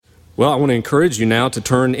Well, I want to encourage you now to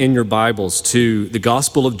turn in your Bibles to the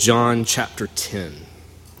Gospel of John chapter 10.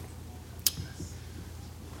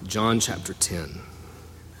 John chapter 10.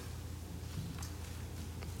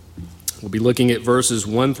 We'll be looking at verses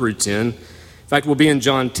 1 through 10. In fact, we'll be in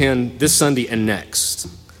John 10 this Sunday and next.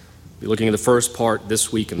 We'll be looking at the first part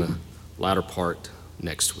this week and the latter part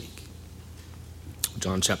next week.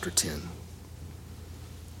 John chapter 10.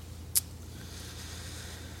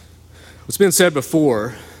 It's been said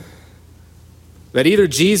before that either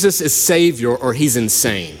Jesus is Savior or he's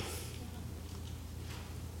insane.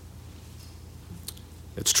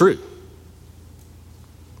 It's true.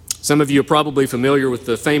 Some of you are probably familiar with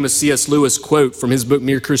the famous C.S. Lewis quote from his book,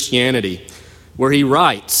 Mere Christianity, where he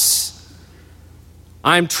writes,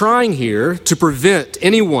 "I'm trying here to prevent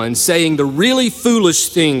anyone saying the really foolish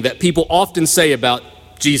thing that people often say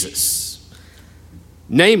about Jesus.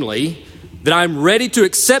 Namely, that I'm ready to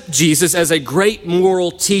accept Jesus as a great moral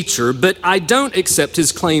teacher, but I don't accept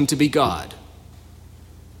his claim to be God.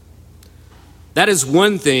 That is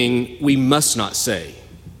one thing we must not say,"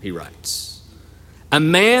 he writes. "A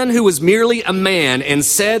man who was merely a man and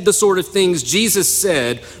said the sort of things Jesus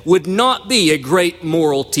said would not be a great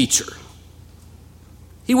moral teacher.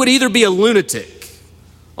 He would either be a lunatic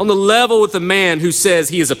on the level with the man who says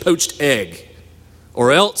he is a poached egg,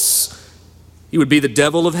 or else he would be the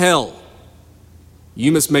devil of hell.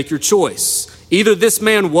 You must make your choice. Either this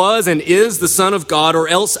man was and is the Son of God, or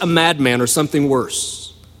else a madman or something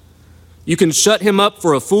worse. You can shut him up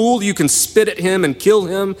for a fool, you can spit at him and kill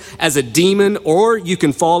him as a demon, or you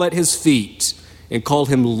can fall at his feet and call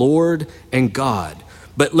him Lord and God.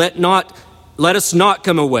 But let us not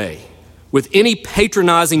come away with any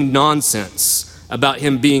patronizing nonsense about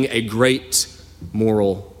him being a great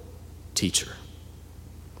moral teacher."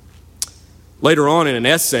 Later on in an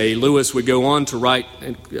essay, Lewis would go on to write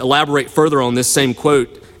and elaborate further on this same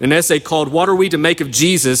quote. An essay called "What Are We to Make of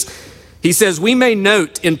Jesus?" He says, "We may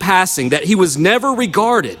note in passing that he was never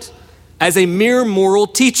regarded as a mere moral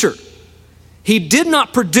teacher. He did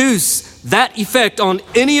not produce that effect on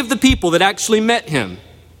any of the people that actually met him.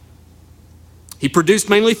 He produced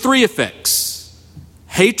mainly three effects: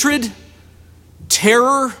 hatred,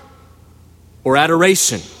 terror, or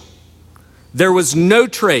adoration. There was no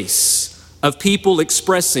trace of people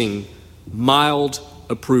expressing mild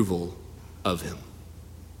approval of him."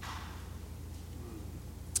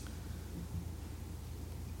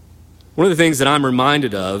 One of the things that I'm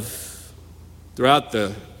reminded of throughout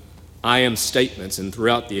the I am statements and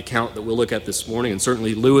throughout the account that we'll look at this morning, and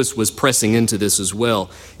certainly Lewis was pressing into this as well,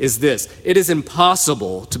 is this: it is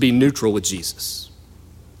impossible to be neutral with Jesus.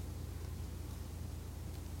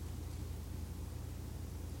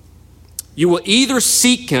 You will either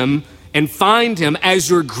seek him and find him as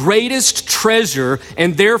your greatest treasure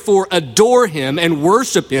and therefore adore him and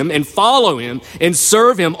worship him and follow him and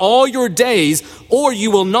serve him all your days, or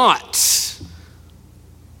you will not.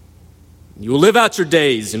 You will live out your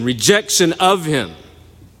days in rejection of him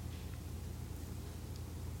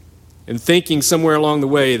and thinking somewhere along the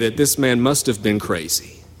way that this man must have been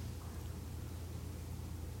crazy.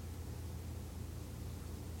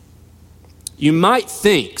 You might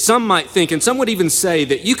think, some might think, and some would even say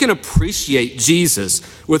that you can appreciate Jesus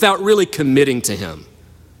without really committing to him.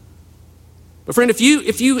 But friend, if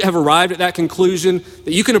you have arrived at that conclusion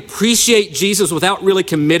that you can appreciate Jesus without really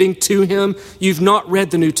committing to him, you've not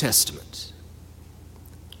read the New Testament.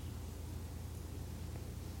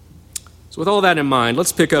 So with all that in mind,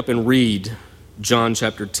 let's pick up and read John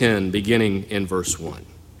chapter 10, beginning in verse 1.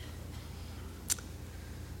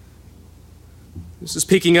 This is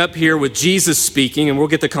picking up here with Jesus speaking, and we'll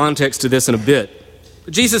get the context to this in a bit.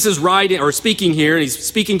 But Jesus is speaking here, and he's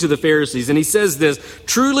speaking to the Pharisees, and he says this: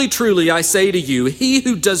 "Truly, truly, I say to you, he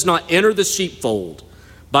who does not enter the sheepfold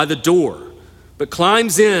by the door, but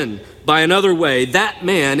climbs in by another way, that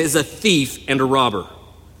man is a thief and a robber.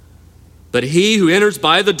 But he who enters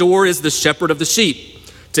by the door is the shepherd of the sheep.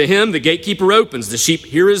 To him the gatekeeper opens, the sheep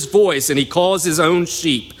hear his voice, and he calls his own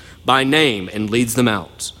sheep by name and leads them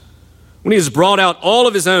out. When he has brought out all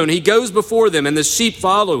of his own, he goes before them, and the sheep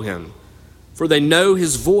follow him, for they know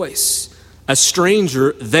his voice. A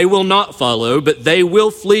stranger they will not follow, but they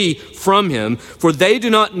will flee from him, for they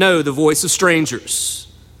do not know the voice of strangers."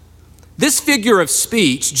 This figure of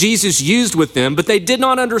speech Jesus used with them, but they did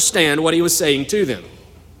not understand what he was saying to them.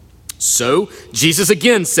 So Jesus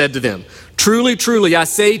again said to them, "Truly, truly, I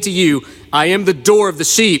say to you, I am the door of the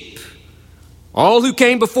sheep. All who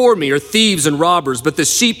came before me are thieves and robbers, but the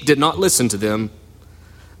sheep did not listen to them.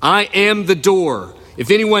 I am the door. If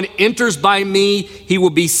anyone enters by me, he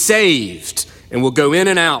will be saved and will go in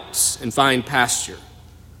and out and find pasture.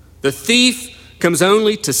 The thief comes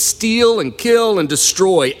only to steal and kill and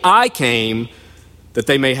destroy. I came that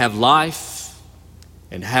they may have life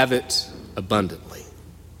and have it abundantly.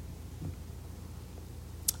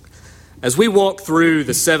 As we walk through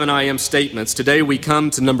the 7 I am statements, today we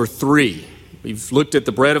come to number 3. We've looked at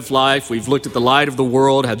the bread of life. We've looked at the light of the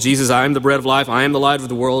world, how Jesus, I am the bread of life. I am the light of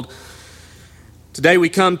the world. Today we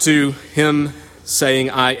come to him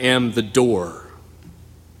saying, I am the door.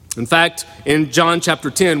 In fact, in John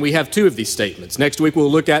chapter 10, we have 2 of these statements. Next week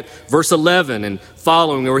we'll look at verse 11 and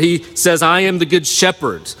following, where he says, I am the good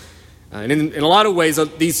shepherd. And in a lot of ways,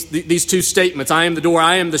 these 2 statements, I am the door,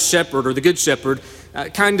 I am the shepherd, or the good shepherd,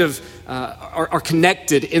 are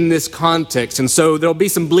connected in this context. And so there'll be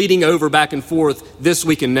some bleeding over back and forth this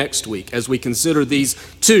week and next week as we consider these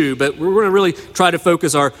 2. But we're going to really try to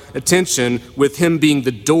focus our attention with him being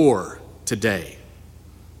the door today.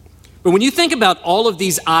 But when you think about all of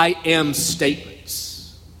these I am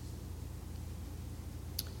statements,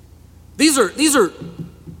 these are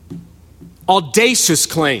audacious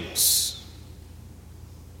claims.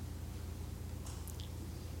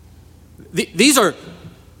 These are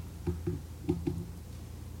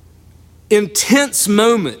intense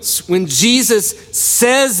moments when Jesus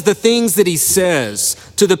says the things that he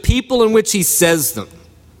says to the people in which he says them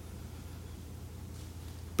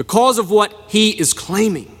because of what he is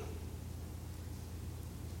claiming.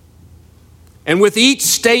 And with each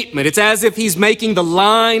statement, it's as if he's making the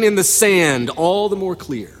line in the sand all the more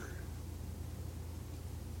clear.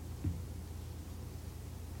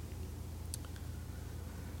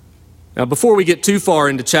 Now, before we get too far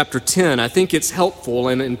into chapter 10, I think it's helpful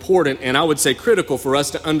and important, and I would say critical for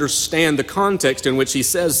us to understand the context in which he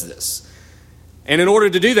says this. And in order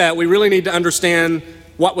to do that, we really need to understand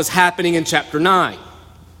what was happening in chapter 9.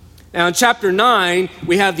 Now, in chapter 9,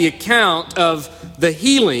 we have the account of the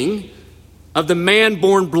healing of the man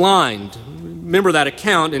born blind. Remember that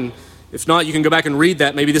account, and if not, you can go back and read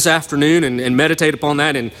that maybe this afternoon and meditate upon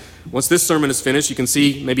that. And once this sermon is finished, you can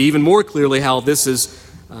see maybe even more clearly how this is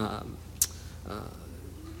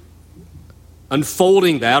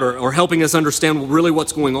unfolding that or helping us understand really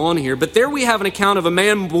what's going on here. But there we have an account of a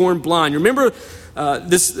man born blind. Remember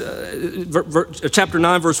chapter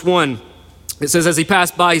 9, verse 1. It says, as he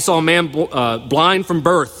passed by, he saw a man blind from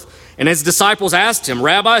birth. And his disciples asked him,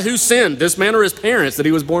 Rabbi, who sinned, this man or his parents, that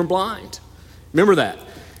he was born blind? Remember that.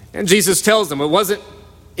 And Jesus tells them it wasn't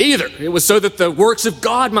either. It was so that the works of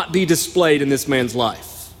God might be displayed in this man's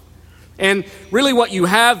life. And really what you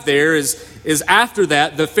have there is after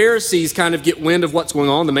that, the Pharisees kind of get wind of what's going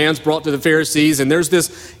on. The man's brought to the Pharisees, and there's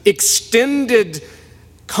this extended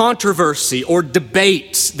controversy or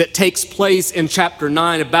debate that takes place in chapter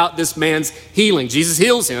 9 about this man's healing. Jesus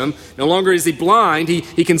heals him. No longer is he blind.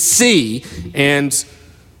 He can see, and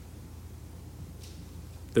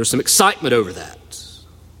there's some excitement over that.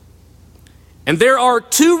 And there are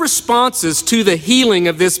 2 responses to the healing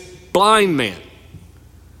of this blind man.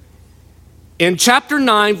 In chapter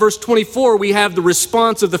 9, verse 24, we have the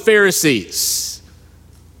response of the Pharisees.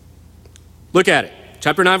 Look at it.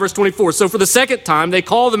 Chapter 9, verse 24. So for the second time, they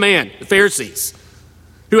call the man, the Pharisees,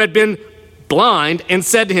 who had been blind, and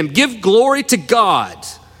said to him, give glory to God.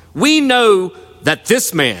 We know that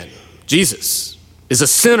this man, Jesus, is a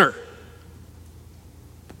sinner.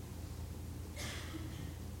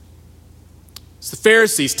 It's the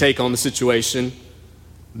Pharisees' take on the situation.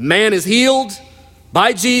 Man is healed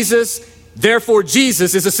by Jesus, therefore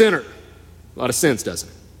Jesus is a sinner. A lot of sense, doesn't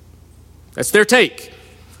it? That's their take.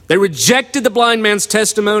 They rejected the blind man's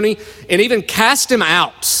testimony and even cast him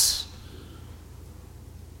out.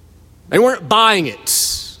 They weren't buying it.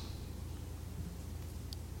 So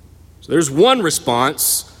there's one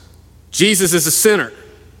response: Jesus is a sinner.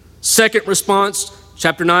 Second response,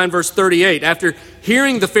 chapter 9, verse 38. After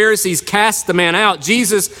hearing the Pharisees cast the man out,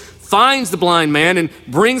 Jesus finds the blind man and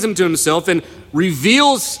brings him to himself and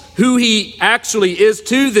reveals who he actually is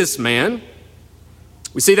to this man.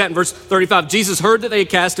 We see that in verse 35. Jesus heard that they had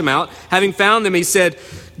cast him out. Having found them, he said,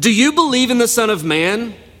 do you believe in the Son of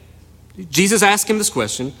Man? Jesus asked him this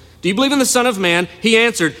question. Do you believe in the Son of Man? He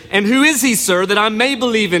answered, and who is he, sir, that I may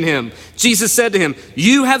believe in him? Jesus said to him,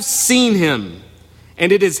 you have seen him,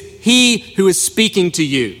 and it is he who is speaking to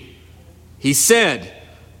you. He said,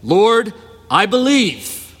 Lord, I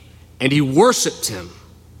believe. And he worshiped him.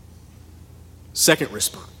 Second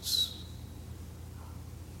response: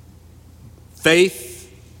 faith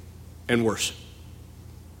and worship.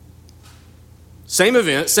 Same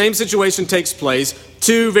event, same situation takes place.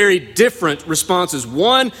 2 very different responses.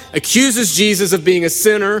 One accuses Jesus of being a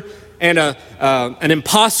sinner and an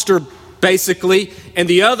imposter, basically, and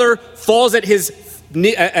the other falls at his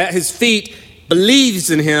feet, believes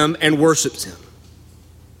in him, and worships him.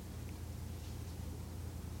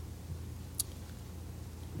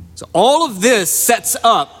 So all of this sets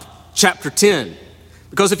up chapter 10.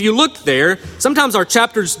 Because if you look there, sometimes our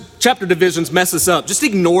chapter divisions mess us up. Just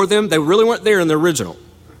ignore them. They really weren't there in the original.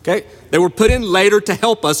 Okay? They were put in later to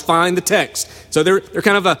help us find the text. So they're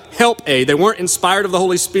kind of a help aid. They weren't inspired of the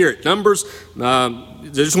Holy Spirit. Numbers,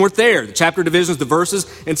 they just weren't there. The chapter divisions, the verses.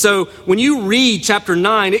 And so when you read chapter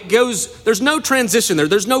 9, it goes, there's no transition there.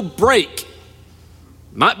 There's no break.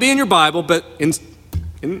 Might be in your Bible, but in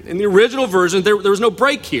the original version, there was no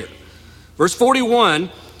break here. Verse 41,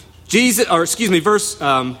 verse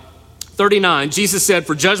 39, Jesus said,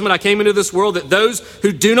 "For judgment I came into this world, that those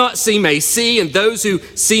who do not see may see, and those who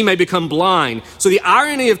see may become blind." So the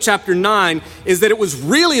irony of chapter 9 is that it was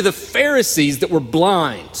really the Pharisees that were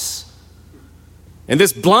blind. And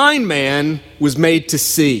this blind man was made to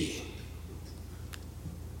see.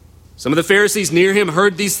 Some of the Pharisees near him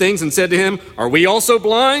heard these things and said to him, "Are we also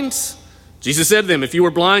blind?" Jesus said to them, "If you were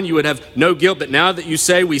blind, you would have no guilt, but now that you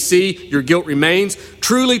say we see, your guilt remains.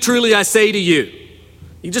 Truly, truly, I say to you."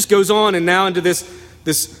 He just goes on and now into this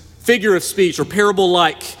figure of speech or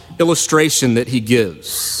parable-like illustration that he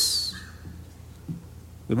gives.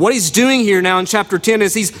 What he's doing here now in chapter 10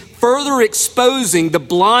 is he's further exposing the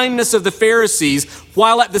blindness of the Pharisees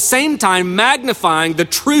while at the same time magnifying the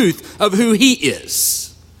truth of who he is.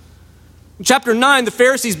 In chapter 9, the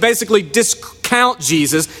Pharisees basically discount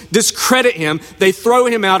Jesus, discredit him. They throw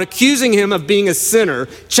him out, accusing him of being a sinner.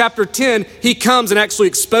 Chapter 10, he comes and actually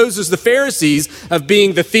exposes the Pharisees of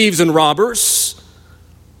being the thieves and robbers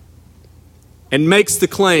and makes the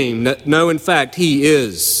claim that no, in fact, he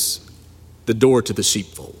is the door to the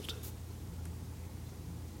sheepfold.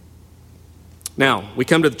 Now, we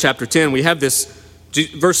come to chapter 10. We have this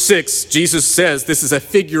verse 6, Jesus says this is a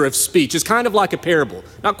figure of speech. It's kind of like a parable.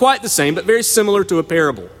 Not quite the same, but very similar to a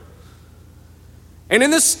parable. And in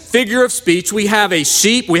this figure of speech, we have a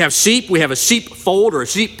sheep, we have a sheepfold or a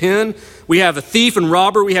sheep pen, we have a thief and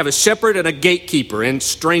robber, we have a shepherd and a gatekeeper and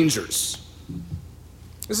strangers.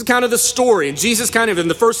 This is kind of the story. And Jesus kind of in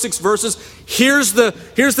the first 6 verses, here's the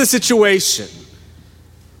situation.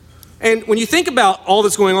 And when you think about all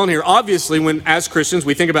that's going on here, obviously when as Christians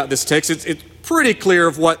we think about this text, it's pretty clear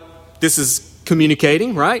of what this is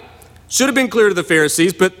communicating, right? Should have been clear to the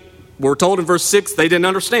Pharisees, but we're told in verse 6 they didn't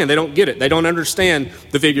understand. They don't get it. They don't understand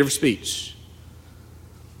the figure of speech.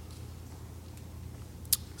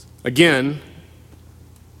 Again,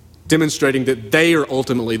 demonstrating that they are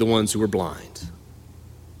ultimately the ones who are blind.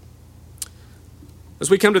 As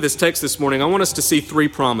we come to this text this morning, I want us to see 3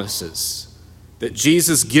 promises that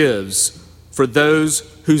Jesus gives for those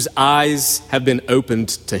whose eyes have been opened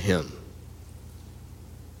to him.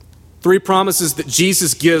 3 promises that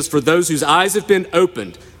Jesus gives for those whose eyes have been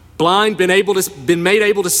opened, blind, been made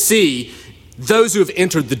able to see, those who have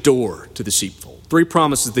entered the door to the sheepfold. 3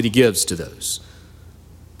 promises that he gives to those.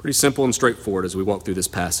 Pretty simple and straightforward as we walk through this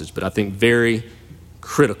passage, but I think very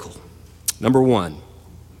critical. Number 1,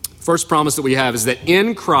 first promise that we have is that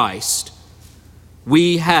in Christ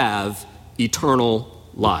we have eternal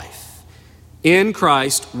life. In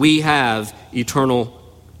Christ we have eternal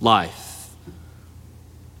life.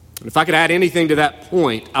 And if I could add anything to that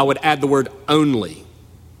point, I would add the word only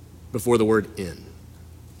before the word in.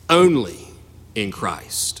 Only in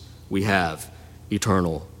Christ we have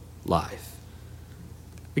eternal life.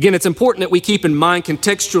 Again, it's important that we keep in mind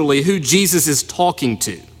contextually who Jesus is talking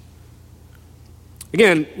to.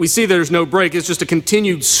 Again, we see there's no break. It's just a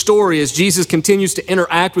continued story as Jesus continues to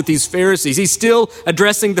interact with these Pharisees. He's still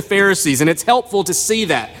addressing the Pharisees, and it's helpful to see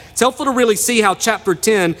that. It's helpful to really see how chapter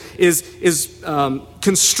 10 is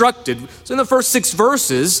constructed. So in the first 6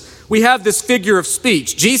 verses, we have this figure of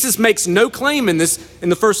speech. Jesus makes no claim in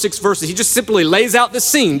the first 6 verses. He just simply lays out the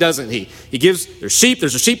scene, doesn't he? He gives, there's sheep,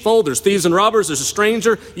 there's a sheepfold, there's thieves and robbers, there's a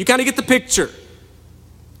stranger. You kind of get the picture.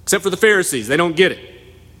 Except for the Pharisees, they don't get it.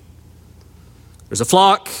 There's a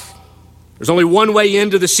flock. There's only one way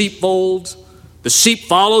into the sheepfold. The sheep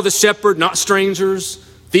follow the shepherd, not strangers.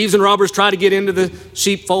 Thieves and robbers try to get into the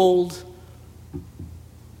sheepfold,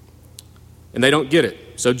 and they don't get it.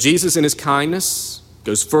 So Jesus, in his kindness,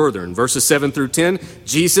 goes further. In verses 7 through 10,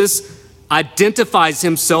 Jesus identifies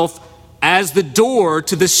himself as the door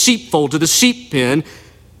to the sheepfold, to the sheep pen,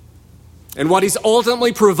 and what he's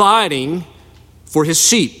ultimately providing for his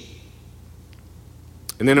sheep.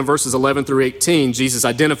 And then in verses 11 through 18, Jesus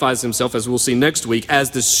identifies himself, as we'll see next week,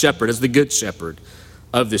 as the shepherd, as the good shepherd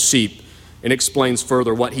of the sheep, and explains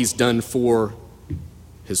further what he's done for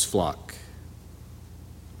his flock.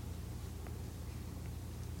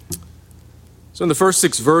 So in the first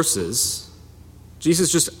 6 verses,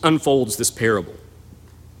 Jesus just unfolds this parable.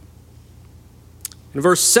 In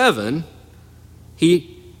verse 7,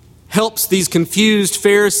 he helps these confused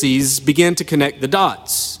Pharisees begin to connect the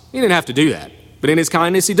dots. He didn't have to do that, but in his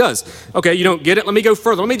kindness, he does. Okay, you don't get it? Let me go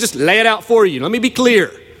further. Let me just lay it out for you. Let me be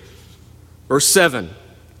clear. Verse 7.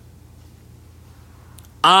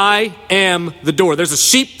 I am the door. There's a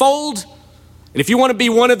sheepfold, and if you want to be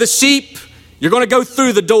one of the sheep, you're going to go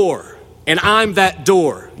through the door, and I'm that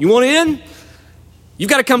door. You want in? You've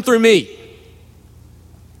got to come through me.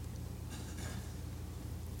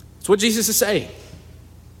 That's what Jesus is saying.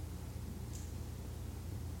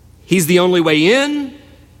 He's the only way in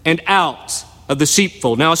and out of the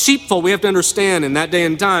sheepfold. Now, a sheepfold, we have to understand in that day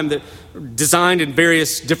and time that designed in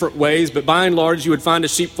various different ways, but by and large, you would find a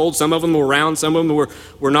sheepfold. Some of them were round, some of them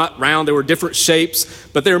were not round. They were different shapes,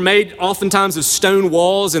 but they were made oftentimes of stone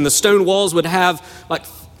walls, and the stone walls would have like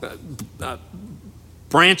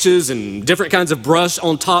branches and different kinds of brush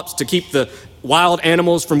on tops to keep the wild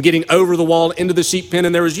animals from getting over the wall into the sheep pen,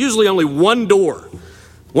 and there was usually only one door,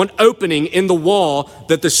 one opening in the wall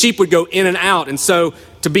that the sheep would go in and out. And so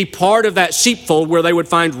to be part of that sheepfold where they would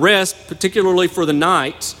find rest, particularly for the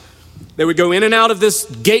night, they would go in and out of this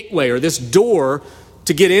gateway or this door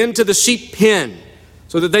to get into the sheep pen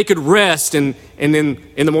so that they could rest. And then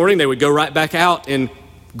in the morning, they would go right back out and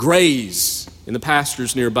graze in the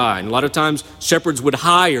pastures nearby. And a lot of times, shepherds would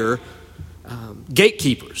hire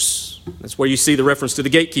gatekeepers. That's where you see the reference to the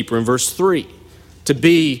gatekeeper in verse 3, to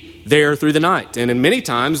be there through the night. And in many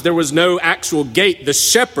times, there was no actual gate. The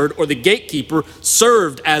shepherd or the gatekeeper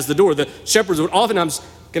served as the door. The shepherds would oftentimes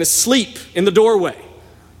kind of sleep in the doorway,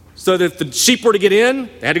 so that if the sheep were to get in,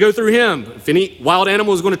 they had to go through him. If any wild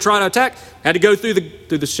animal was going to try to attack, had to go through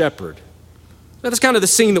the shepherd. Now, that's kind of the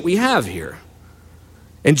scene that we have here.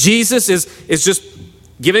 And Jesus is just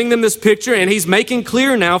giving them this picture, and he's making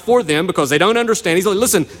clear now for them because they don't understand. He's like,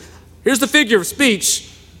 listen, here's the figure of speech.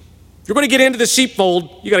 If you're going to get into the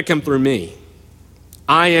sheepfold, you got to come through me.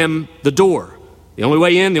 I am the door, the only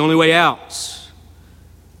way in, the only way out.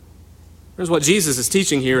 Here's what Jesus is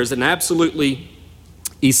teaching here is an absolutely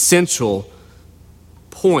essential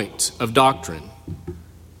point of doctrine.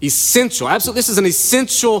 Essential, absolutely. This is an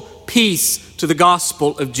essential piece to the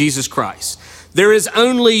gospel of Jesus Christ. There is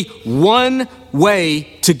only one way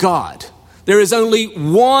to God. There is only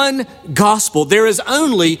one gospel. There is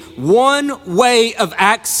only one way of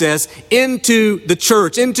access into the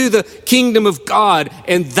church, into the kingdom of God,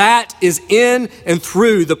 and that is in and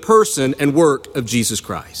through the person and work of Jesus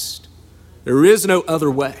Christ. There is no other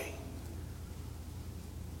way.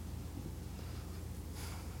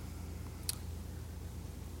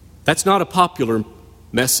 That's not a popular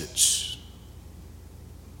message.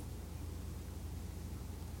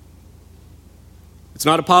 It's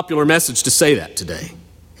not a popular message to say that today,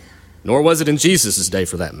 nor was it in Jesus' day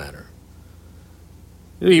for that matter.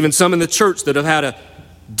 There are even some in the church that have had a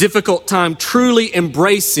difficult time truly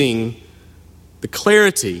embracing the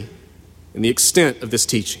clarity and the extent of this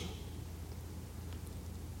teaching.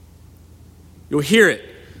 You'll hear it.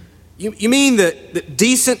 You mean that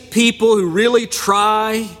decent people who really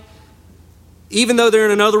try, even though they're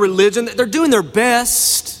in another religion, they're doing their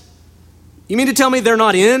best? You mean to tell me they're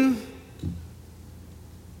not in?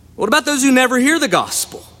 What about those who never hear the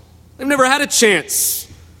gospel? They've never had a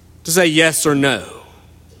chance to say yes or no. Well,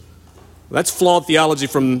 that's flawed theology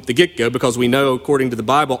from the get-go, because we know, according to the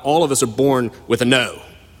Bible, all of us are born with a no.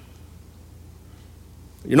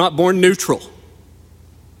 You're not born neutral.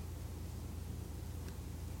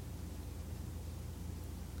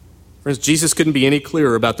 Friends, Jesus couldn't be any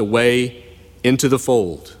clearer about the way into the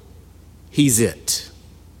fold. He's it.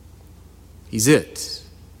 He's it.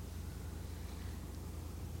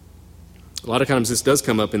 A lot of times this does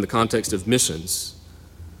come up in the context of missions.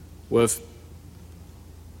 Well, if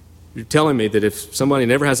you're telling me that if somebody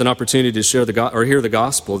never has an opportunity to share or hear the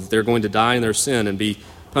gospel, that they're going to die in their sin and be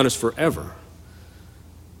punished forever.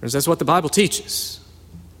 Because that's what the Bible teaches.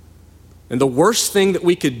 And the worst thing that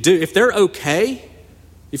we could do, if they're okay,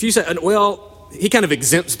 if you say, well, he kind of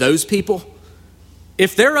exempts those people.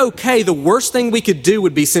 If they're okay, the worst thing we could do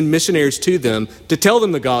would be send missionaries to them to tell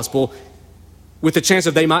them the gospel with the chance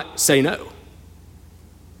that they might say no.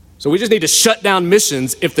 So we just need to shut down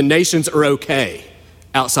missions if the nations are okay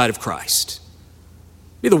outside of Christ.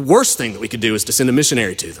 It'd be the worst thing that we could do is to send a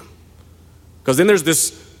missionary to them. Because then there's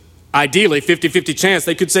this, ideally, 50-50 chance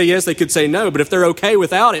they could say yes, they could say no. But if they're okay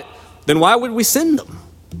without it, then why would we send them?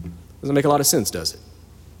 Doesn't make a lot of sense, does it?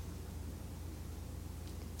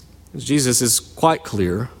 Jesus is quite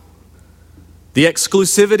clear. The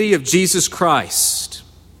exclusivity of Jesus Christ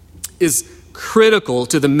is critical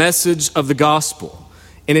to the message of the gospel.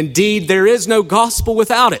 And indeed, there is no gospel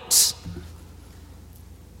without it.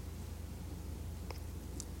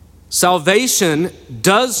 Salvation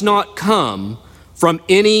does not come from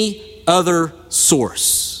any other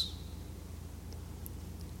source.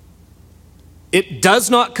 It does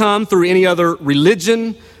not come through any other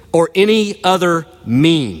religion or any other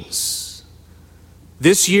means.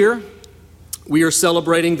 This year, we are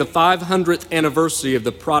celebrating the 500th anniversary of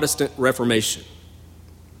the Protestant Reformation.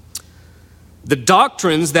 The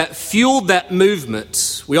doctrines that fueled that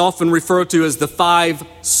movement, we often refer to as the five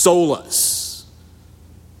solas,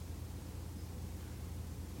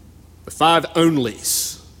 the five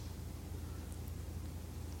onlys.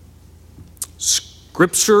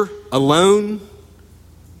 Scripture alone,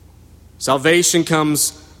 salvation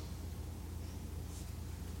comes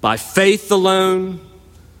by faith alone,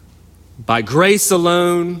 by grace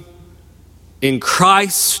alone, in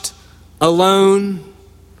Christ alone,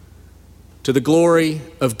 to the glory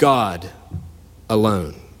of God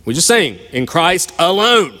alone. We just sang, in Christ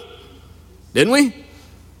alone, didn't we?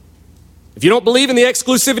 If you don't believe in the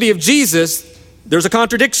exclusivity of Jesus, there's a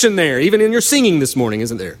contradiction there, even in your singing this morning,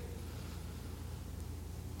 isn't there?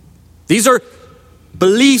 These are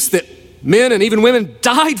beliefs that men and even women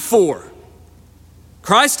died for.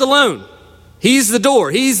 Christ alone. He's the door.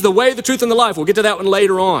 He's the way, the truth, and the life. We'll get to that one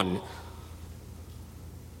later on.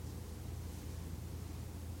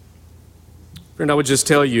 Friend, I would just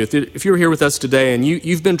tell you, if you're here with us today and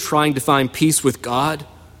you've been trying to find peace with God,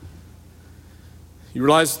 you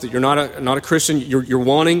realize that you're not a Christian, you're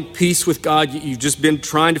wanting peace with God, you've just been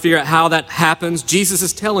trying to figure out how that happens. Jesus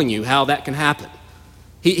is telling you how that can happen.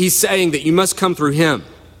 He's saying that you must come through Him.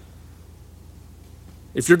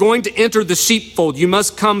 If you're going to enter the sheepfold, you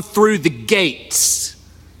must come through the gates.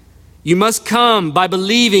 You must come by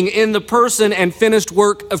believing in the person and finished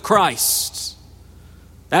work of Christ.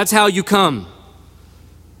 That's how you come.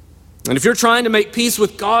 And if you're trying to make peace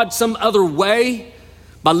with God some other way,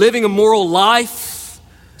 by living a moral life,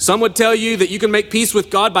 some would tell you that you can make peace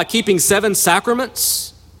with God by keeping 7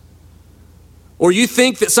 sacraments. Or you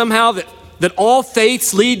think that somehow that all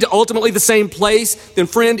faiths lead to ultimately the same place, then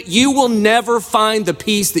friend, you will never find the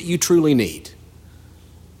peace that you truly need.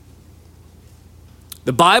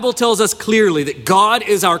 The Bible tells us clearly that God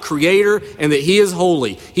is our creator and that He is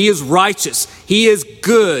holy. He is righteous. He is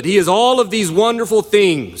good. He is all of these wonderful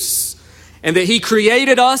things. And that He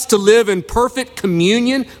created us to live in perfect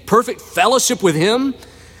communion, perfect fellowship with Him.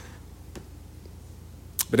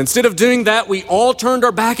 But instead of doing that, we all turned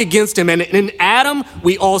our back against Him. And in Adam,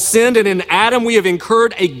 we all sinned. And in Adam, we have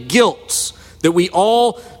incurred a guilt that we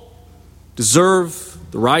all deserve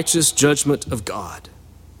the righteous judgment of God.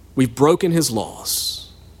 We've broken His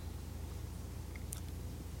laws.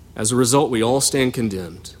 As a result, we all stand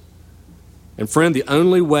condemned. And friend, the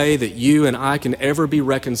only way that you and I can ever be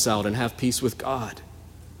reconciled and have peace with God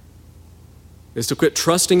is to quit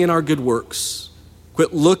trusting in our good works,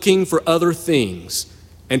 quit looking for other things,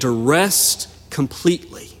 and to rest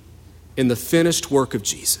completely in the finished work of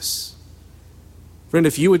Jesus. Friend,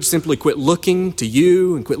 if you would simply quit looking to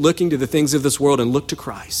you and quit looking to the things of this world and look to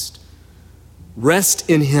Christ, rest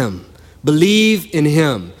in Him, believe in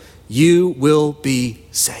Him, you will be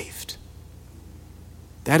saved.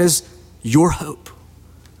 That is your hope.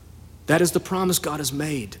 That is the promise God has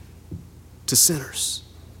made to sinners.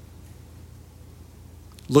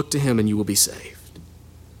 Look to Him and you will be saved.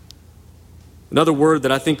 Another word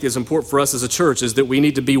that I think is important for us as a church is that we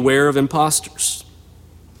need to beware of imposters.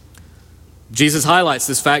 Jesus highlights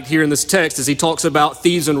this fact here in this text as He talks about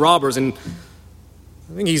thieves and robbers, and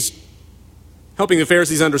I think He's helping the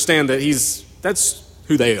Pharisees understand that that's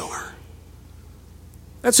who they are.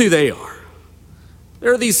 That's who they are.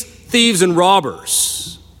 There are these thieves and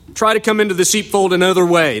robbers. Try to come into the sheepfold another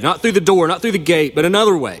way, not through the door, not through the gate, but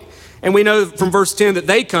another way. And we know from verse 10 that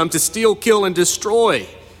they come to steal, kill, and destroy.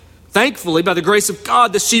 Thankfully, by the grace of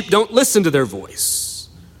God, the sheep don't listen to their voice.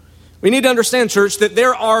 We need to understand, church, that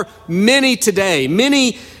there are many today,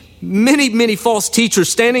 many false teachers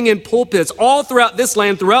standing in pulpits all throughout this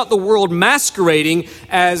land, throughout the world, masquerading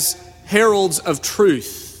as heralds of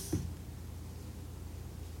truth.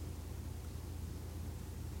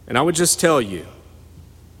 And I would just tell you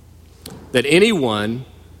that anyone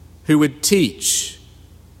who would teach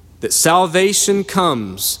that salvation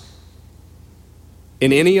comes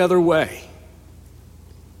in any other way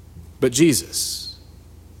but Jesus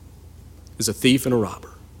is a thief and a robber.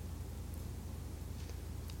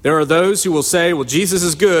 There are those who will say, well, Jesus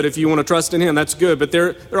is good. If you want to trust in Him, that's good. But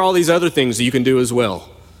there are all these other things that you can do as well.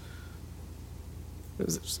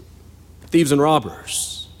 Thieves and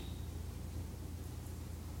robbers.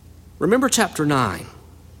 Remember chapter 9.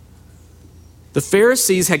 The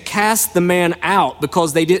Pharisees had cast the man out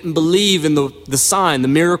because they didn't believe in the sign, the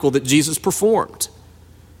miracle that Jesus performed.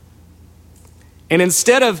 And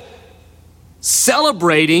instead of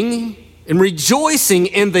celebrating and rejoicing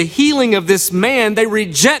in the healing of this man, they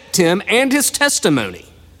reject him and his testimony.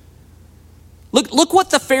 Look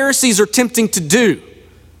what the Pharisees are attempting to do.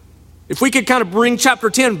 If we could kind of bring chapter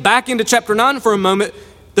 10 back into chapter 9 for a moment,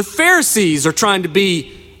 the Pharisees are trying to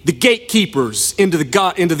be the gatekeepers into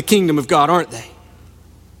the kingdom of God, aren't they?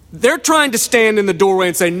 They're trying to stand in the doorway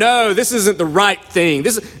and say, no, this isn't the right thing.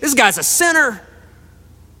 This guy's a sinner.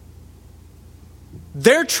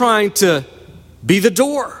 They're trying to be the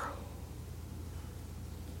door.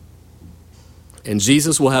 And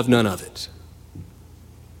Jesus will have none of it.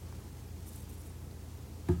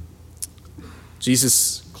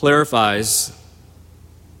 Jesus clarifies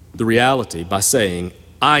the reality by saying,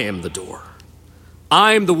 I am the door.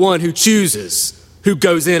 I am the one who chooses who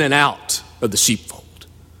goes in and out of the sheepfold.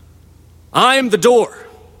 I am the door.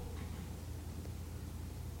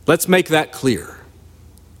 Let's make that clear.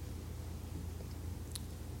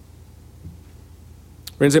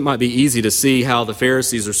 Friends, it might be easy to see how the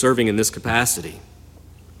Pharisees are serving in this capacity.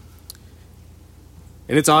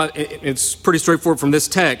 And it's pretty straightforward from this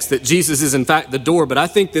text that Jesus is in fact the door, but I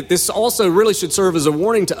think that this also really should serve as a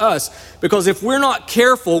warning to us, because if we're not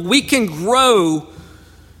careful, we can grow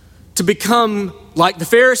to become like the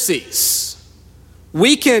Pharisees.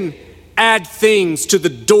 We can add things to the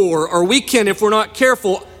door, or we can, if we're not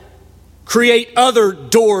careful, create other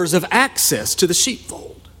doors of access to the sheepfold.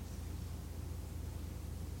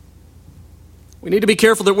 We need to be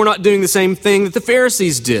careful that we're not doing the same thing that the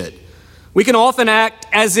Pharisees did. We can often act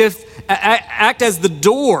as the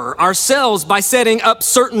door ourselves by setting up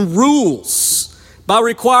certain rules, by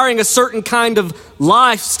requiring a certain kind of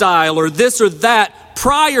lifestyle or this or that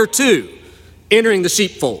prior to entering the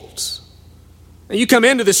sheepfolds. And you come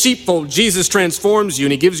into the sheepfold, Jesus transforms you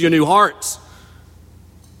and he gives you a new heart.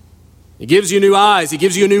 He gives you new eyes, he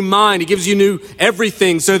gives you a new mind, he gives you new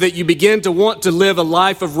everything so that you begin to want to live a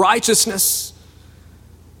life of righteousness.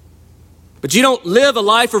 But you don't live a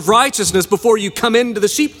life of righteousness before you come into the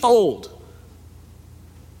sheepfold.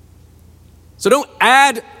 So don't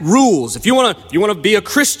add rules. If you want to be a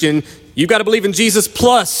Christian, you've got to believe in Jesus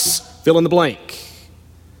plus fill in the blank.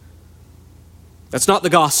 That's not the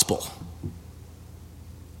gospel.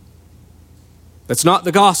 That's not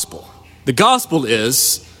the gospel. The gospel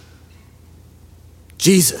is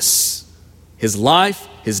Jesus, his life,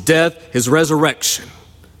 his death, his resurrection,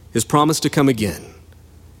 his promise to come again.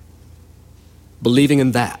 Believing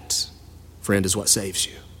in that, friend, is what saves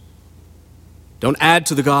you. Don't add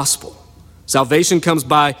to the gospel. Salvation comes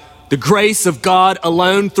by the grace of God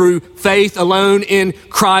alone, through faith alone, in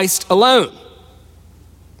Christ alone.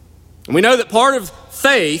 And we know that part of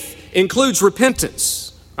faith includes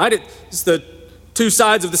repentance, right? It's the two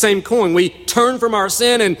sides of the same coin. We turn from our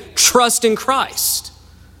sin and trust in Christ.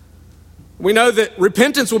 We know that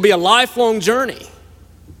repentance will be a lifelong journey.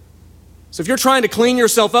 So if you're trying to clean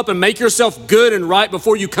yourself up and make yourself good and right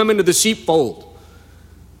before you come into the sheepfold,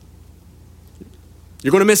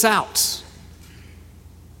 you're going to miss out.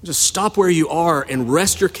 Just stop where you are and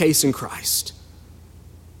rest your case in Christ.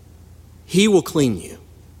 He will clean you.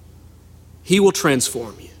 He will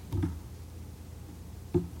transform you.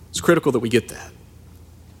 It's critical that we get that.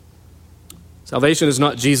 Salvation is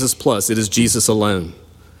not Jesus plus, it is Jesus alone.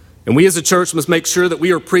 And we as a church must make sure that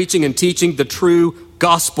we are preaching and teaching the true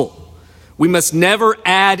gospel. We must never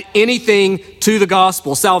add anything to the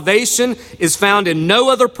gospel. Salvation is found in no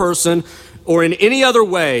other person or in any other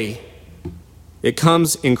way. It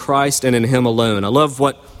comes in Christ and in him alone. I love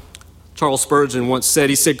what Charles Spurgeon once said.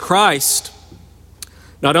 He said, Christ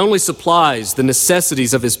not only supplies the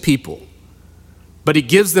necessities of his people, but he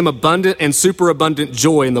gives them abundant and superabundant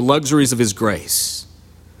joy in the luxuries of his grace.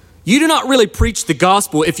 You do not really preach the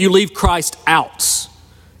gospel if you leave Christ out.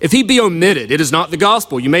 If he be omitted, it is not the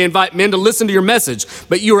gospel. You may invite men to listen to your message,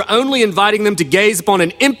 but you are only inviting them to gaze upon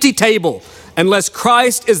an empty table unless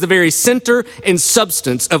Christ is the very center and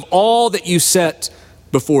substance of all that you set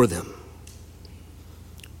before them.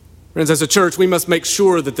 Friends, as a church, we must make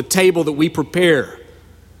sure that the table that we prepare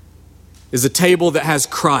is a table that has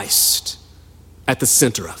Christ at the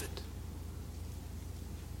center of it.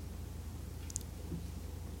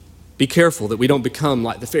 Be careful that we don't become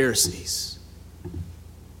like the Pharisees.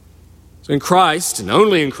 So in Christ, and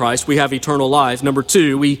only in Christ, we have eternal life. Number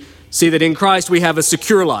two, we see that in Christ we have a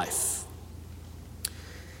secure life.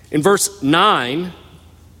 In verse 9,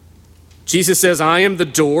 Jesus says, I am the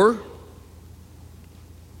door.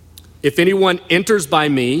 If anyone enters by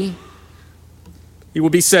me, he will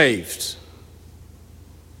be saved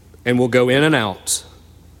and will go in and out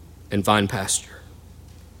and find pasture.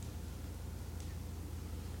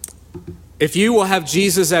 If you will have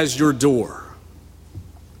Jesus as your door,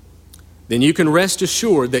 then you can rest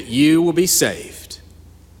assured that you will be saved.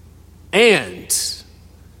 And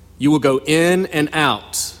you will go in and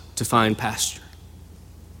out to find pasture.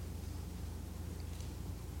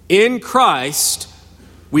 In Christ,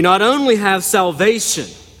 we not only have salvation,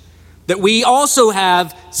 that we also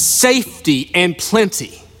have safety and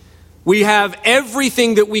plenty. We have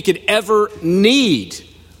everything that we could ever need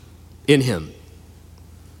in him.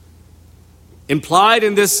 Implied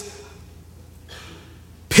in this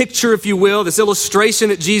picture, if you will, this illustration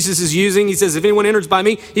that Jesus is using, he says, if anyone enters by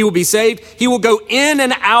me, he will be saved. He will go in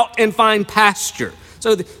and out and find pasture.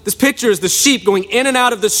 So this picture is the sheep going in and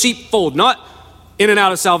out of the sheepfold, not in and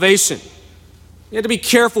out of salvation. You have to be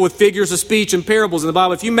careful with figures of speech and parables in the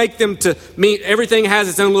Bible. If you make them to mean, everything has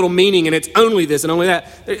its own little meaning and it's only this and only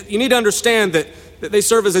that. You need to understand that they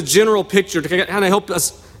serve as a general picture to kind of help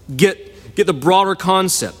us get the broader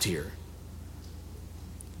concept here.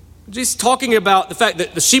 Jesus talking about the fact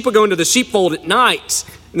that the sheep would go into the sheepfold at night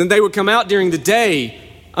and then they would come out during the day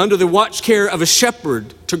under the watch care of a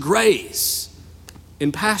shepherd to graze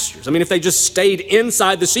in pastures. I mean, if they just stayed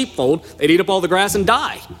inside the sheepfold, they'd eat up all the grass and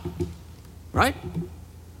die. Right?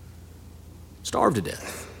 Starve to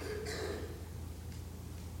death.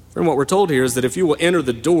 And what we're told here is that if you will enter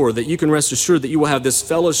the door, that you can rest assured that you will have this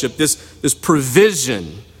fellowship, this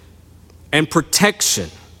provision and protection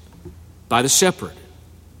by the shepherd.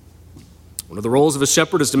 One of the roles of a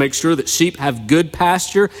shepherd is to make sure that sheep have good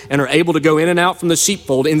pasture and are able to go in and out from the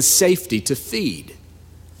sheepfold in safety to feed.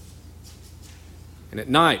 And at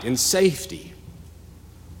night, in safety.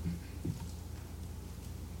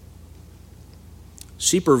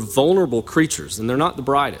 Sheep are vulnerable creatures, and they're not the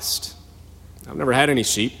brightest. I've never had any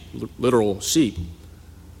sheep, literal sheep.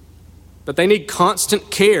 But they need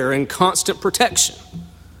constant care and constant protection.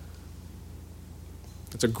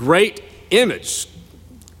 It's a great image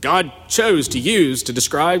God chose to use to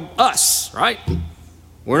describe us, right?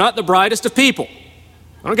 We're not the brightest of people.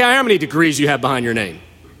 I don't care how many degrees you have behind your name.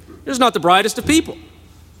 You're just not the brightest of people.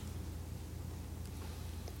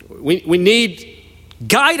 We need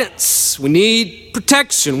guidance. We need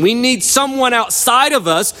protection. We need someone outside of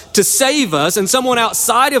us to save us and someone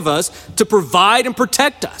outside of us to provide and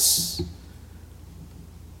protect us.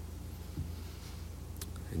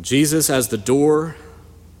 And Jesus, as the door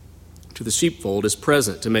to the sheepfold, is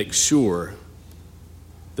present to make sure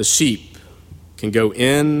the sheep can go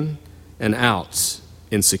in and out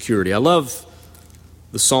in security. I love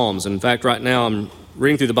the Psalms. In fact, right now I'm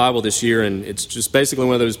reading through the Bible this year, and it's just basically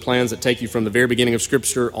one of those plans that take you from the very beginning of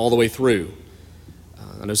Scripture all the way through.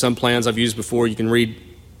 I know some plans I've used before. You can read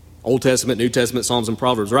Old Testament, New Testament, Psalms, and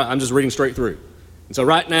Proverbs. Right? I'm just reading straight through. And so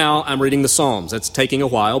right now I'm reading the Psalms. That's taking a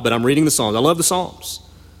while, but I'm reading the Psalms. I love the Psalms.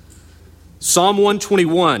 Psalm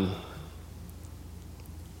 121.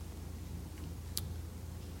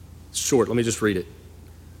 It's short. Let me just read it.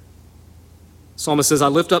 The psalmist says, I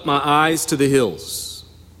lift up my eyes to the hills.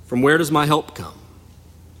 From where does my help come?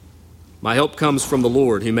 My help comes from the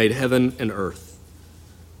Lord who made heaven and earth.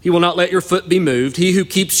 He will not let your foot be moved. He who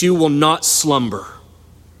keeps you will not slumber.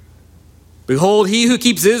 Behold, he who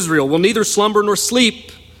keeps Israel will neither slumber nor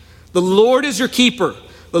sleep. The Lord is your keeper.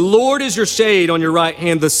 The Lord is your shade on your right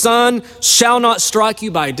hand. The sun shall not strike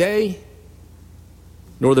you by day,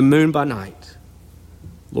 nor the moon by night.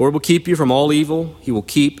 The Lord will keep you from all evil. He will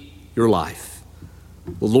keep your life.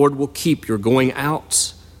 The Lord will keep your going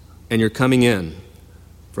out and your coming in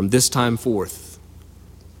from this time forth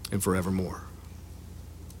and forevermore.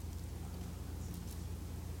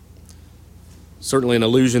 Certainly an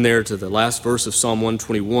allusion there to the last verse of Psalm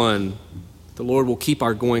 121. The Lord will keep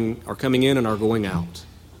our coming in and our going out.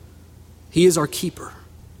 He is our keeper.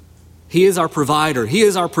 He is our provider. He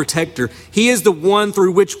is our protector. He is the one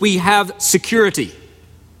through which we have security.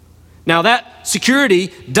 Now that security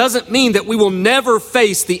doesn't mean that we will never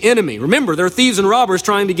face the enemy. Remember, there are thieves and robbers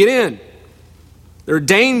trying to get in. There are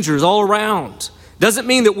dangers all around. Doesn't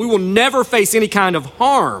mean that we will never face any kind of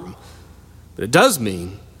harm. But it does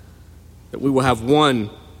mean that we will have one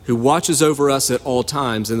who watches over us at all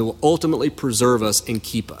times and will ultimately preserve us and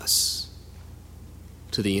keep us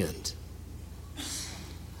to the end.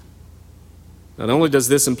 Not only does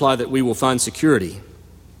this imply that we will find security,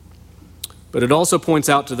 but it also points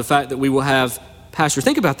out to the fact that we will have pasture.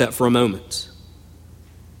 Think about that for a moment.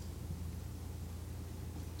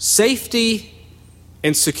 Safety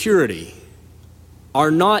and security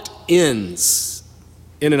are not ends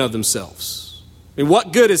in and of themselves. I mean,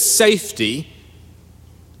 what good is safety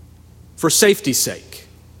for safety's sake?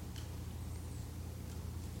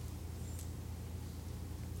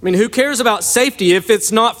 I mean, who cares about safety if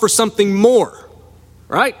it's not for something more,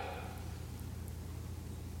 right?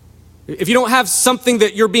 If you don't have something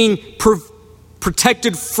that you're being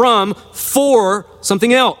protected from for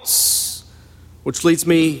something else. Which leads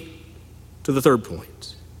me to the third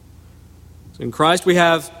point. So in Christ we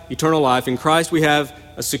have eternal life. In Christ we have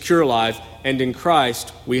a secure life. And in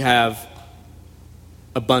Christ we have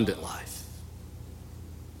abundant life.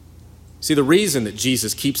 See, the reason that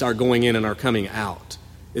Jesus keeps our going in and our coming out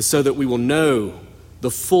is so that we will know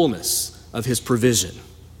the fullness of his provision.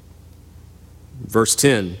 Verse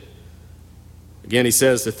 10, again he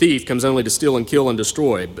says, the thief comes only to steal and kill and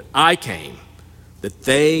destroy, but I came that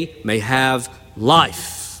they may have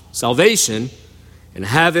life, salvation, and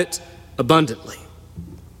have it abundantly.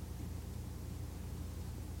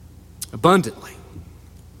 Abundantly.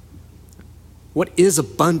 What is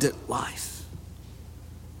abundant life?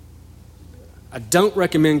 I don't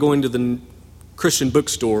recommend going to the Christian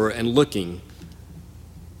bookstore and looking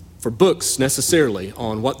for books necessarily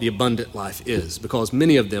on what the abundant life is, because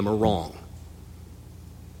many of them are wrong.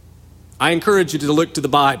 I encourage you to look to the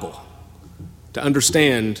Bible to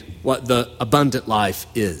understand what the abundant life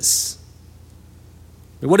is.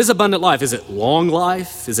 What is abundant life? Is it long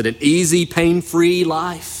life? Is it an easy, pain-free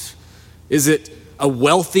life? Is it a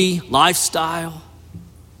wealthy lifestyle?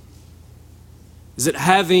 Is it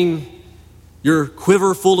having your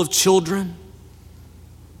quiver full of children?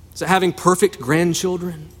 Is it having perfect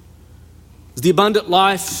grandchildren? Is the abundant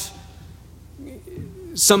life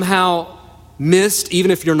somehow missed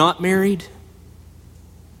even if you're not married?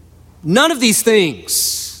 None of these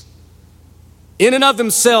things in and of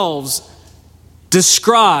themselves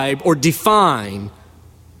describe or define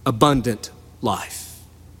abundant life.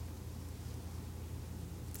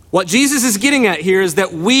 What Jesus is getting at here is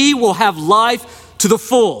that we will have life to the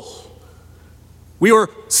full. We are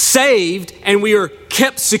saved and we are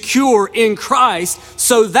kept secure in Christ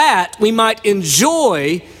so that we might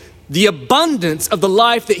enjoy the abundance of the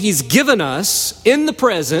life that he's given us in the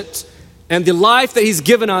present and the life that he's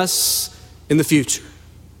given us in the future,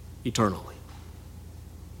 eternally.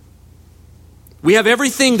 We have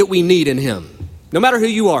everything that we need in him. No matter who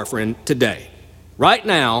you are, friend, today, right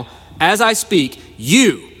now, as I speak,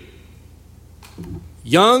 you,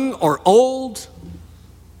 young or old,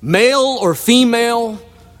 male or female,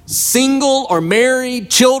 single or married,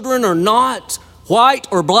 children or not, white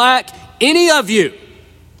or black, any of you,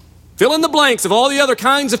 fill in the blanks of all the other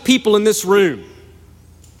kinds of people in this room.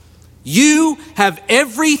 You have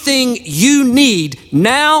everything you need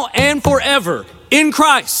now and forever in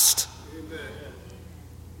Christ. Amen.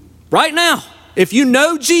 Right now, if you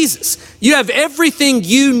know Jesus, you have everything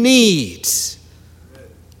you need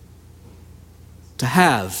to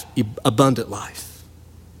have abundant life.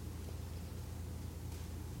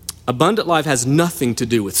 Abundant life has nothing to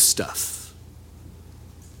do with stuff.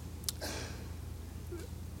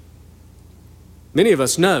 Many of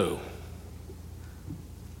us know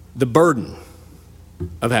the burden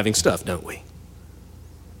of having stuff, don't we?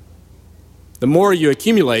 The more you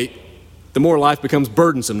accumulate, the more life becomes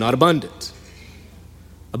burdensome, not abundant.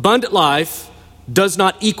 Abundant life does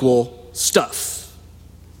not equal stuff.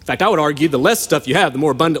 In fact, I would argue the less stuff you have, the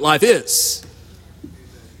more abundant life is.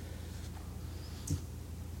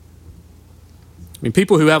 I mean,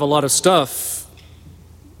 people who have a lot of stuff,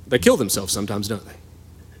 they kill themselves sometimes, don't they?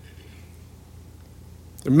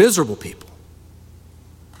 They're miserable people.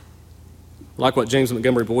 Like what James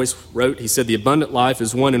Montgomery Boyce wrote, he said, the abundant life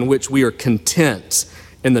is one in which we are content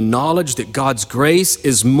in the knowledge that God's grace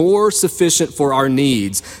is more sufficient for our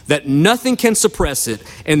needs, that nothing can suppress it,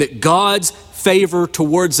 and that God's favor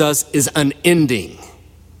towards us is unending.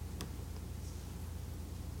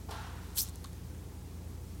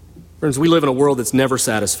 Friends, we live in a world that's never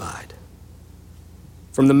satisfied.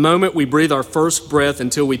 From the moment we breathe our first breath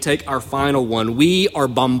until we take our final one, we are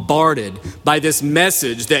bombarded by this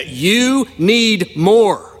message that you need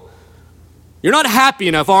more. You're not happy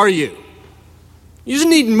enough, are you? You just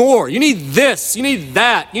need more. You need this. You need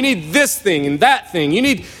that. You need this thing and that thing. You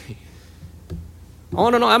need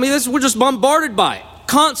on and on. I mean, we're just bombarded by it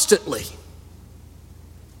constantly.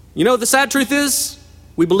 You know what the sad truth is?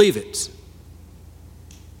 We believe it.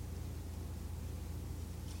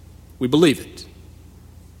 We believe it.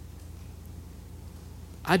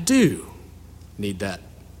 I do need that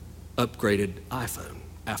upgraded iPhone,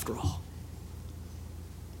 after all.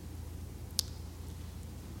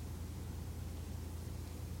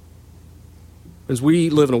 As we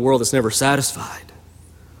live in a world that's never satisfied,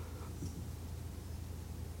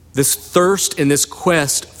 this thirst and this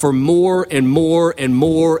quest for more and more and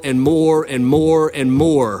more and more and more and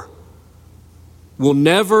more will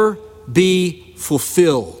never be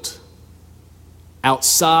fulfilled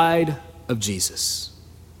outside of Jesus.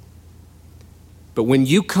 But when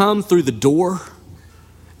you come through the door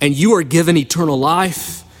and you are given eternal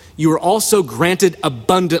life, you are also granted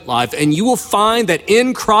abundant life. And you will find that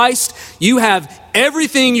in Christ, you have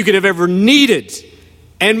everything you could have ever needed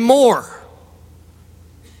and more.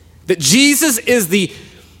 That Jesus is the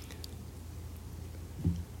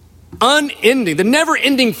unending, the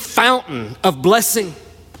never-ending fountain of blessing.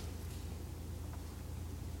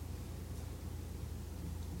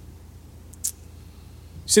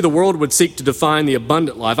 See, the world would seek to define the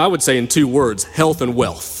abundant life, I would say in 2 words, health and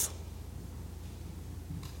wealth.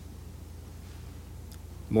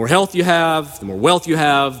 The more health you have, the more wealth you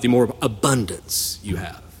have, the more abundance you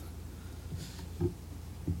have.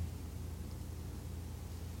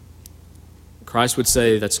 Christ would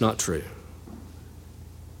say that's not true.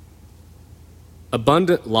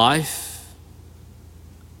 Abundant life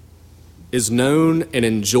is known and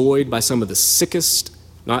enjoyed by some of the sickest,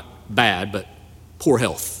 not bad, but poor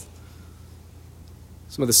health.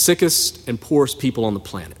 Some of the sickest and poorest people on the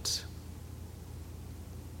planet.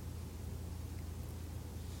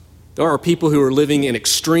 There are people who are living in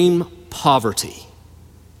extreme poverty,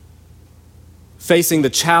 facing the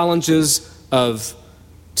challenges of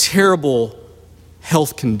terrible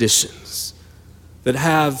health conditions that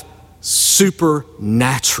have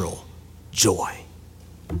supernatural joy.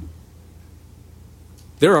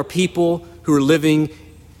 There are people who are living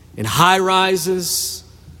in high rises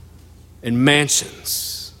and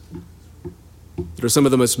mansions that are some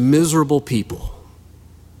of the most miserable people,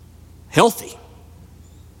 healthy,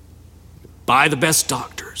 buy the best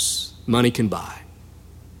doctors money can buy.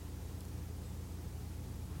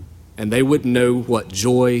 And they wouldn't know what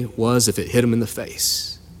joy was if it hit them in the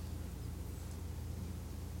face.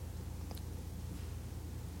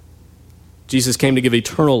 Jesus came to give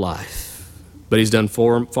eternal life, but he's done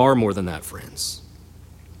far more than that, friends.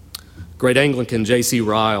 Great Anglican J.C.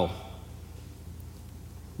 Ryle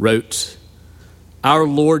wrote, "Our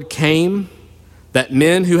Lord came that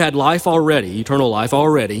men who had life already, eternal life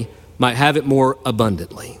already, might have it more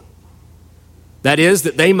abundantly. That is,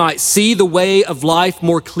 that they might see the way of life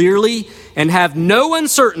more clearly and have no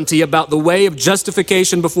uncertainty about the way of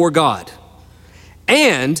justification before God,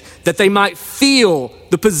 and that they might feel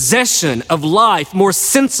the possession of life more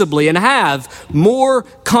sensibly and have more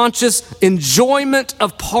conscious enjoyment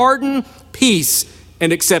of pardon, peace,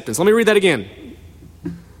 and acceptance." Let me read that again.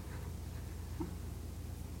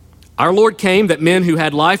 Our Lord came that men who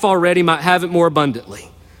had life already might have it more abundantly.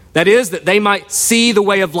 That is, that they might see the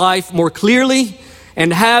way of life more clearly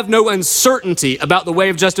and have no uncertainty about the way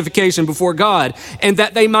of justification before God, and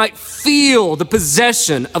that they might feel the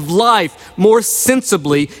possession of life more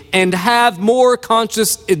sensibly and have more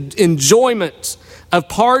conscious enjoyment of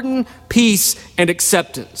pardon, peace, and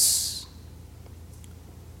acceptance.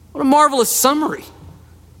 What a marvelous summary.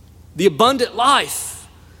 The abundant life.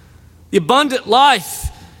 The abundant life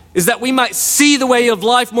is that we might see the way of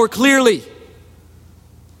life more clearly.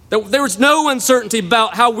 That there is no uncertainty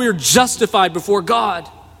about how we're justified before God,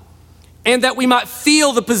 and that we might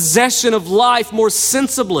feel the possession of life more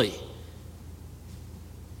sensibly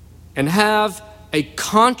and have a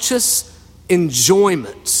conscious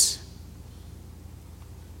enjoyment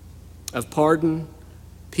of pardon,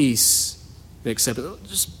 peace, and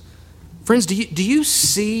acceptance. Friends, do you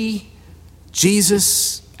see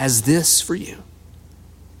Jesus as this for you?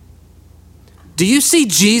 Do you see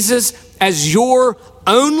Jesus as your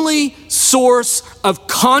only source of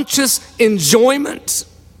conscious enjoyment?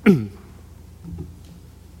 No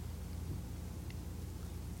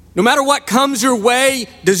matter what comes your way,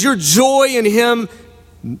 does your joy in Him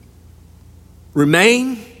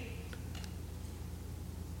remain?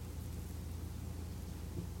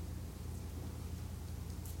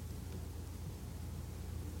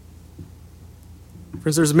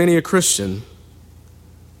 Friends, there's many a Christian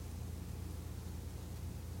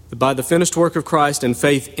that by the finished work of Christ and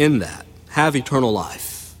faith in that have eternal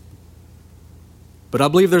life. But I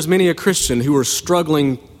believe there's many a Christian who are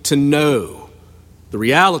struggling to know the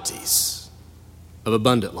realities of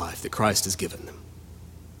abundant life that Christ has given them,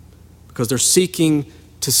 because they're seeking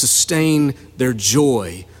to sustain their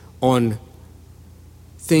joy on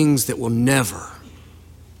things that will never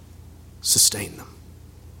sustain them.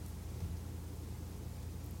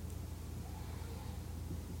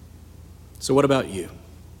 So what about you?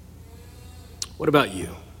 What about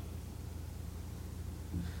you?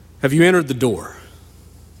 Have you entered the door?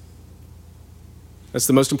 That's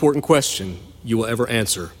the most important question you will ever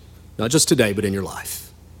answer, not just today, but in your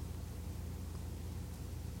life.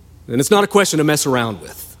 And it's not a question to mess around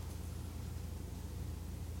with.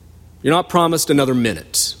 You're not promised another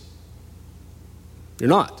minute. You're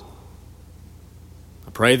not. I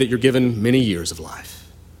pray that you're given many years of life,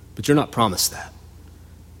 but you're not promised that.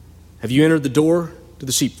 Have you entered the door to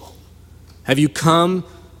the sheepfold? Have you come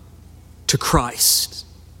to Christ?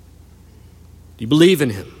 Do you believe in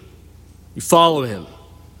him? You follow him?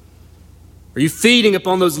 Are you feeding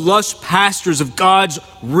upon those lush pastures of God's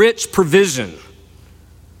rich provision?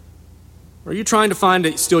 Or are you trying to find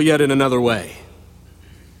it still yet in another way?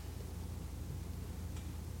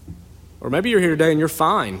 Or maybe you're here today and you're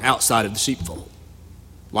fine outside of the sheepfold.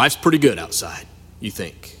 Life's pretty good outside, you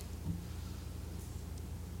think.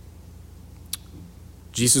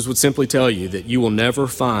 Jesus would simply tell you that you will never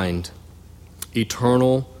find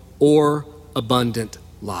eternal or abundant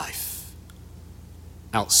life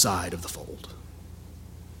outside of the fold.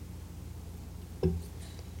 I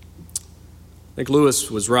think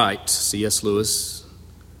Lewis was right, C.S. Lewis.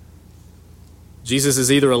 Jesus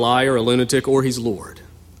is either a liar, a lunatic, or he's Lord.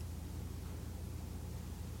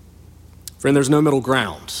 Friend, there's no middle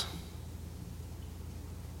ground.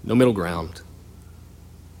 No middle ground.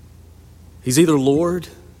 He's either Lord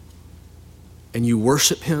and you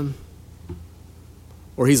worship him,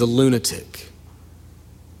 or he's a lunatic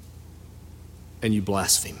and you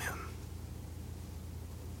blaspheme him.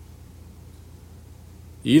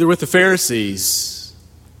 You're either with the Pharisees,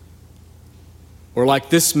 or like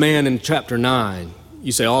this man in chapter 9,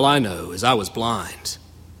 you say, all I know is I was blind,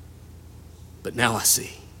 but now I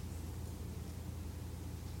see.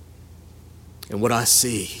 And what I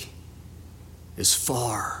see is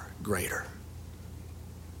far greater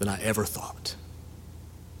than I ever thought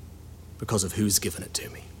because of who's given it to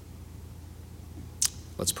me.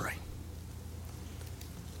 Let's pray.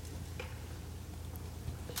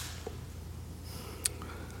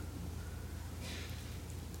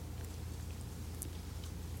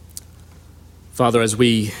 Father, as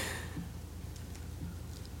we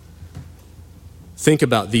think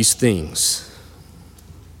about these things,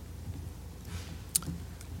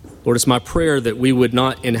 Lord, it's my prayer that we would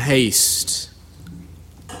not in haste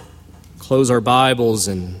close our Bibles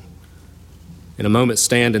and in a moment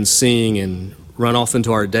stand and sing and run off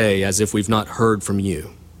into our day as if we've not heard from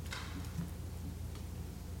you.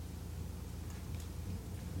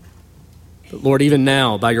 But Lord, even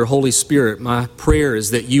now, by your Holy Spirit, my prayer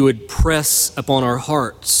is that you would press upon our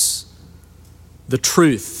hearts the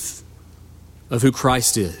truth of who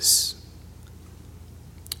Christ is.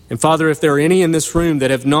 And Father, if there are any in this room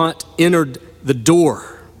that have not entered the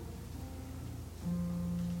door,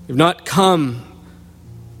 have not come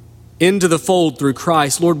into the fold through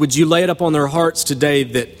Christ, Lord, would you lay it up on their hearts today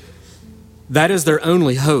that that is their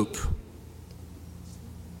only hope.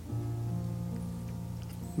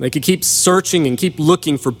 They could keep searching and keep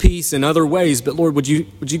looking for peace in other ways, but Lord, would you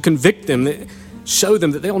convict them, show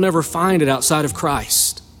them that they'll never find it outside of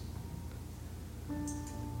Christ.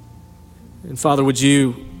 And Father, would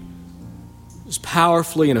you just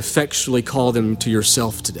powerfully and effectually call them to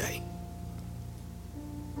yourself today.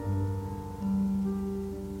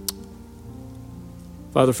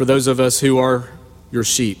 Father, for those of us who are your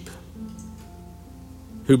sheep,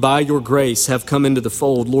 who by your grace have come into the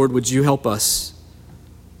fold, Lord, would you help us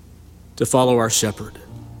to follow our shepherd,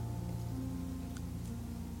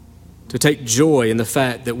 to take joy in the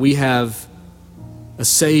fact that we have a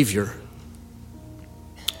Savior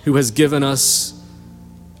who has given us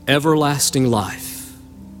everlasting life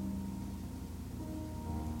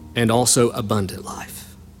and also abundant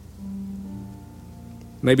life.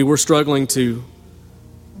 Maybe we're struggling to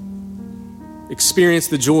experience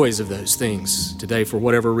the joys of those things today for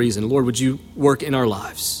whatever reason. Lord, would you work in our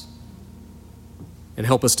lives and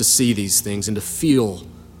help us to see these things and to feel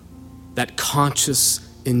that conscious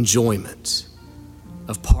enjoyment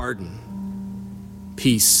of pardon,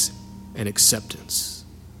 peace, and acceptance.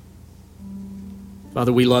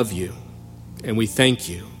 Father, we love you and we thank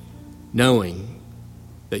you, knowing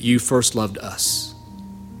that you first loved us.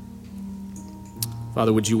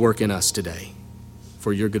 Father, would you work in us today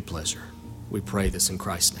for your good pleasure? We pray this in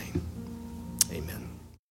Christ's name. Amen.